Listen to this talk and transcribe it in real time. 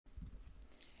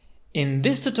In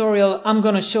this tutorial, I'm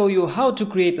gonna show you how to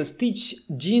create a stitch,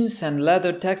 jeans and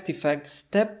leather text effect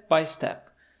step by step.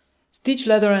 Stitch,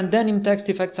 leather and denim text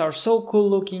effects are so cool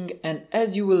looking and,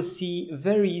 as you will see,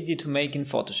 very easy to make in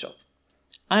Photoshop.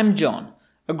 I'm John,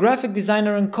 a graphic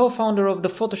designer and co-founder of the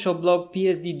Photoshop blog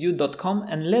psddude.com,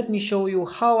 and let me show you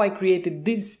how I created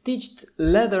this stitched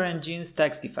leather and jeans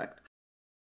text effect.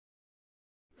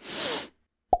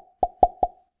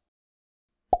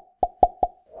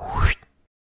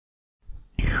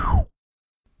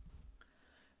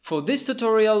 For this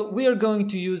tutorial, we are going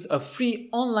to use a free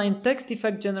online text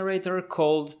effect generator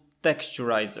called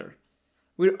Textturizer.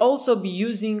 We'll also be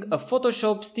using a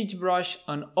Photoshop stitch brush,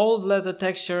 an old leather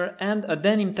texture and a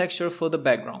denim texture for the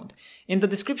background. In the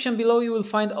description below you will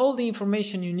find all the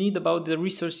information you need about the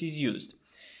resources used.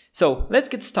 So let's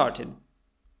get started.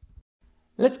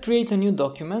 Let's create a new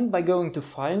document by going to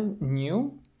File,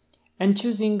 New, and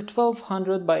choosing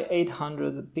 1200 by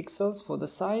 800 pixels for the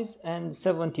size and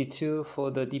 72 for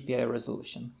the DPI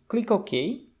resolution. Click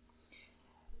OK.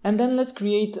 And then let's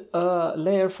create a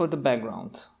layer for the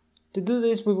background. To do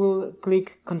this, we will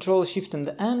click Ctrl Shift and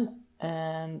N,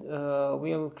 and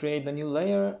we will create a new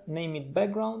layer, name it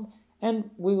background, and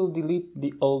we will delete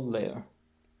the old layer.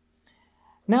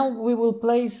 Now we will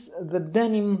place the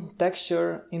denim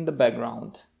texture in the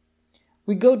background.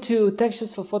 We go to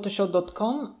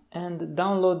texturesforphotoshop.com and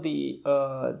download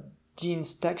the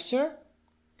jeans texture.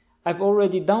 I've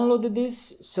already downloaded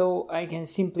this, so I can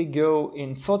simply go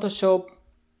in Photoshop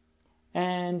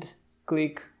and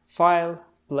click File,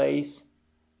 Place,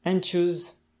 and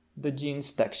choose the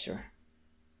jeans texture.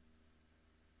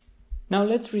 Now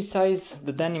let's resize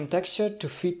the denim texture to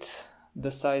fit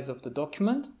the size of the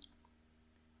document.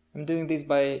 I'm doing this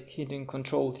by hitting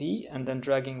Ctrl T and then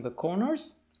dragging the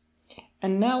corners.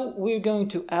 And now we're going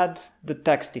to add the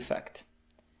text effect.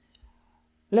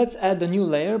 Let's add a new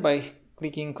layer by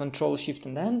clicking Ctrl Shift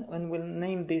and N, and we'll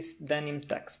name this denim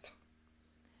text.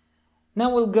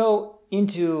 Now we'll go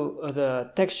into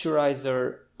the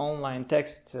Textturizer online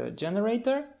text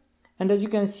generator, and as you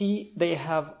can see, they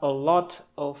have a lot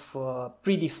of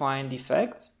predefined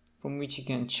effects from which you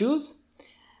can choose.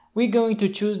 We're going to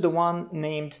choose the one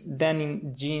named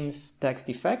denim jeans text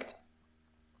effect,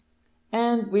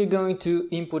 and we're going to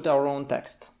input our own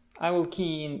text. I will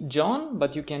key in John,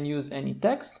 but you can use any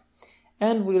text,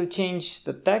 and we'll change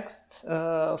the text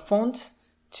font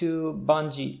to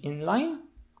Bungee Inline.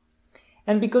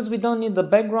 And because we don't need the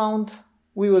background,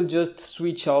 we will just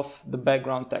switch off the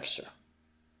background texture.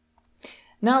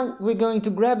 Now we're going to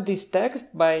grab this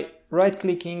text by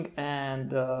right-clicking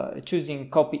and choosing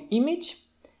Copy Image,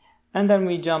 and then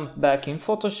we jump back in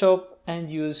Photoshop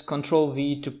and use Ctrl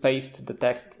V to paste the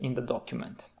text in the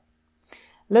document.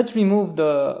 Let's remove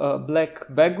the black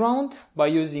background by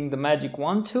using the Magic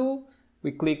Wand tool.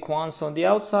 We click once on the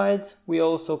outside, we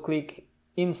also click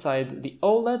inside the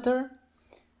O letter,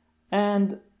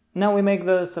 and now we make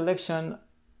the selection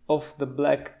of the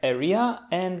black area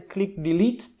and click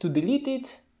Delete to delete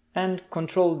it and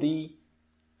Ctrl D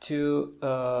to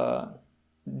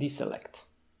deselect.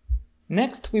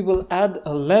 Next, we will add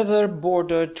a leather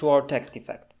border to our text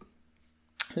effect.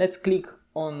 Let's click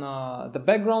on the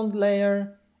background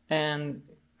layer and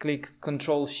click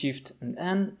Ctrl Shift and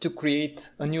N to create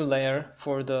a new layer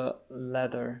for the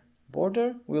leather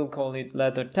border. We'll call it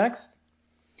leather text.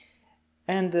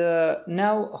 And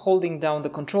now, holding down the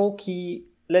Control key,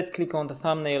 let's click on the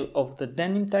thumbnail of the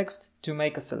denim text to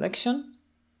make a selection.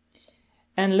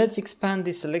 And let's expand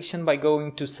this selection by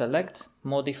going to Select,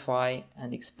 Modify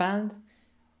and Expand.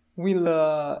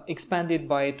 We'll expand it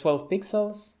by 12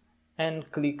 pixels and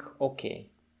click OK.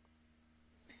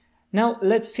 Now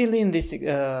let's fill in this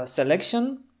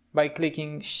selection by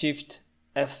clicking Shift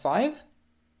F5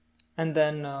 and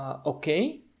then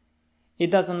OK.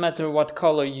 It doesn't matter what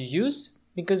color you use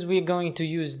because we're going to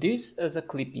use this as a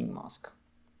clipping mask.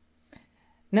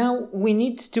 Now we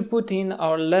need to put in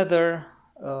our leather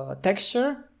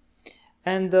texture,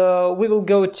 and we will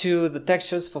go to the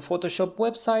Textures for Photoshop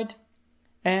website,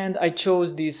 and I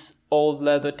chose this old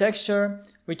leather texture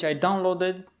which I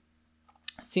downloaded.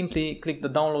 Simply click the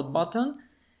download button,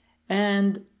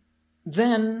 and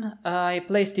then I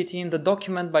placed it in the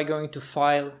document by going to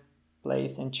File,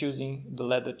 Place and choosing the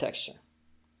leather texture.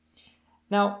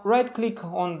 Now right click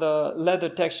on the leather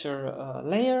texture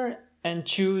layer and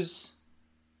choose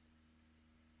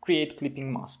Create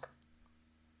Clipping Mask.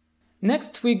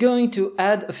 Next, we're going to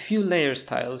add a few layer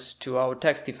styles to our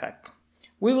text effect.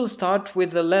 We will start with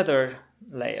the leather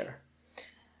layer.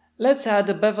 Let's add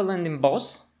a bevel and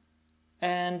emboss,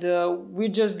 and we're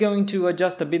just going to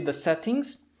adjust a bit the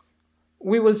settings.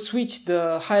 We will switch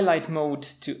the highlight mode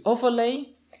to overlay.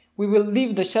 We will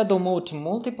leave the shadow mode to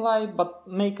multiply, but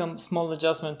make a small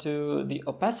adjustment to the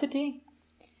opacity.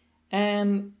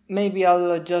 And maybe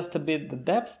I'll adjust a bit the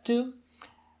depth too.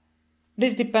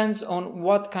 This depends on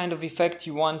what kind of effect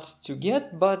you want to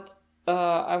get, but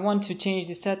I want to change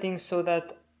the settings so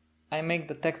that I make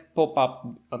the text pop up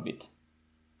a bit.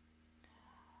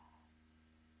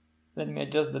 Let me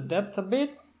adjust the depth a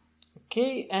bit.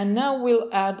 Okay, and now we'll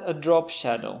add a drop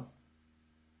shadow.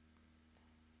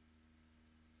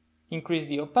 Increase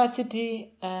the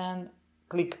opacity and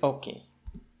click OK.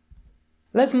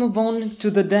 Let's move on to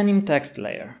the denim text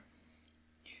layer.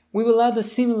 We will add a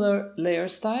similar layer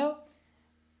style.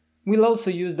 We'll also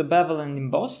use the bevel and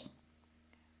emboss.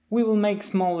 We will make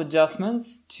small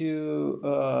adjustments to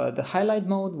the highlight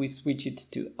mode. We switch it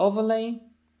to overlay.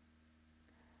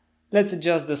 Let's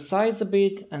adjust the size a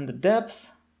bit and the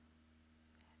depth.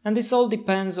 And this all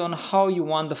depends on how you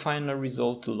want the final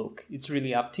result to look. It's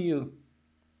really up to you.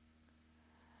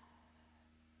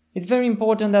 It's very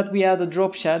important that we add a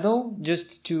drop shadow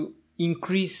just to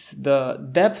increase the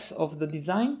depth of the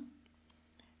design.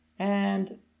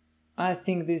 And I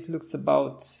think this looks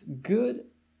about good.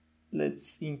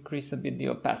 Let's increase a bit the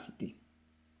opacity.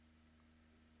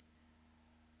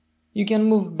 You can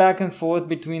move back and forth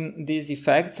between these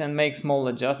effects and make small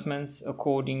adjustments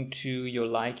according to your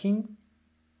liking.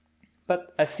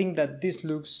 But I think that this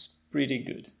looks pretty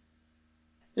good.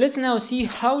 Let's now see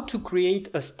how to create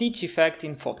a stitch effect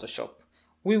in Photoshop.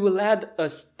 We will add a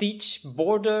stitch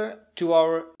border to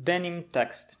our denim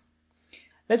text.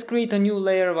 Let's create a new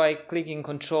layer by clicking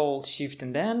Ctrl, Shift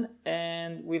and N,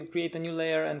 and we'll create a new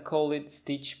layer and call it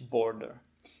Stitch Border.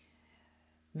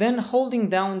 Then holding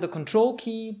down the Ctrl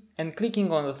key and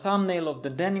clicking on the thumbnail of the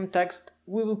denim text,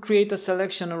 we will create a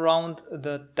selection around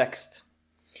the text.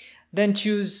 Then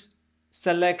choose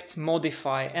Select,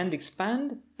 Modify and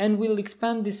Expand, and we'll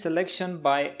expand this selection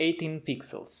by 18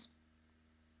 pixels.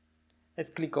 Let's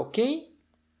click OK.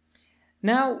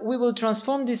 Now we will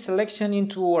transform this selection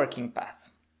into a working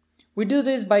path. We do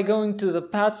this by going to the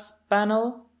Paths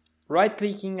panel,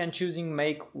 right-clicking and choosing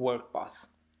Make Work Path.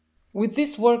 With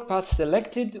this work path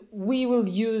selected, we will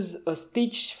use a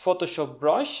Stitch Photoshop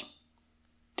brush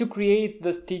to create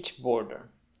the stitch border.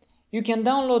 You can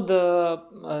download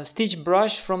the stitch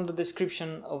brush from the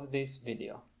description of this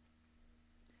video.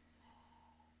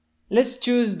 Let's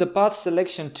choose the path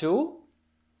selection tool,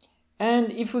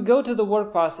 and if we go to the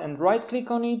work path and right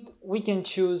click on it, we can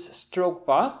choose stroke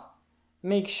path,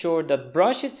 make sure that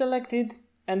brush is selected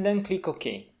and then click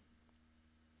OK.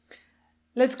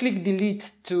 Let's click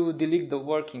delete to delete the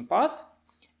working path,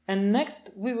 and next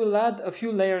we will add a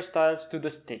few layer styles to the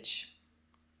stitch.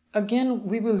 Again,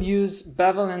 we will use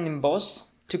bevel and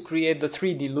emboss to create the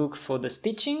 3D look for the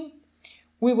stitching.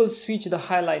 We will switch the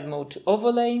highlight mode to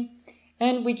overlay,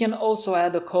 and we can also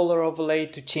add a color overlay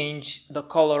to change the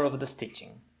color of the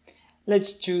stitching.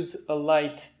 Let's choose a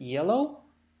light yellow,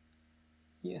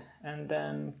 and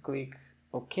then click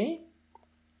OK.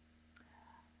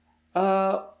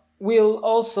 We'll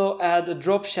also add a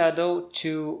drop shadow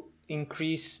to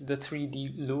increase the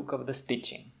 3D look of the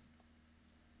stitching.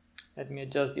 Let me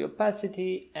adjust the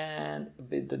opacity and a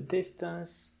bit the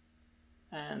distance,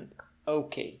 and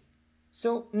OK.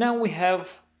 So now we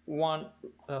have one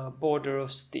border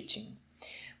of stitching.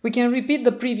 We can repeat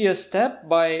the previous step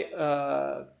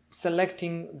by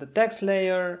selecting the text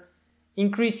layer,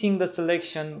 increasing the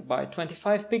selection by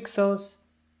 25 pixels,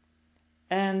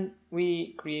 and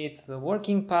we create the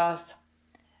working path,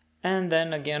 and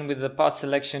then again with the path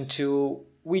selection tool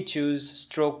we choose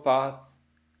stroke path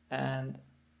and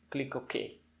click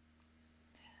OK.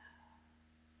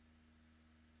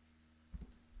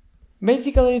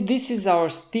 Basically, this is our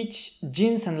stitch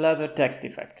jeans and leather text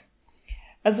effect.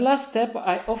 As a last step,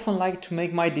 I often like to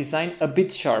make my design a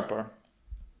bit sharper.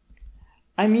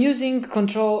 I'm using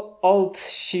Ctrl, Alt,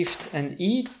 Shift and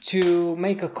E to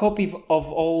make a copy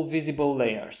of all visible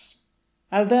layers.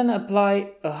 I'll then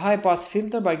apply a Highpass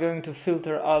filter by going to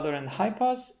Filter, Other and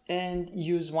Highpass and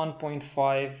use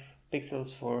 1.5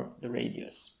 pixels for the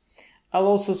radius. I'll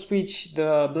also switch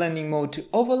the blending mode to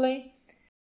overlay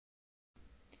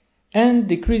and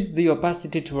decrease the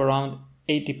opacity to around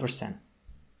 80%.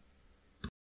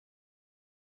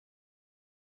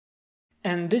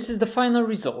 And this is the final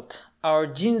result. Our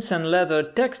jeans and leather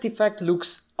text effect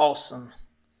looks awesome.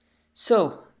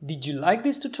 So, did you like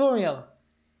this tutorial?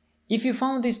 If you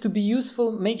found this to be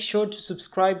useful, make sure to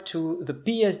subscribe to the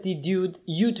PSD Dude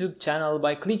YouTube channel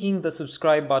by clicking the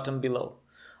subscribe button below.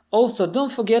 Also,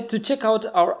 don't forget to check out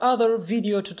our other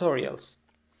video tutorials.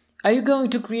 Are you going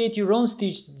to create your own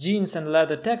stitched jeans and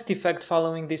leather text effect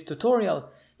following this tutorial?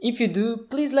 If you do,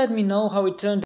 please let me know how it turned out.